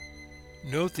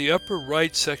Note the upper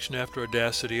right section after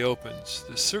Audacity opens.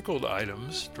 The circled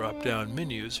items, drop-down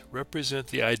menus, represent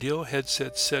the ideal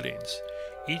headset settings.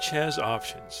 Each has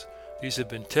options. These have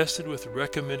been tested with the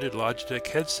recommended Logitech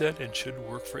headset and should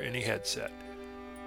work for any headset.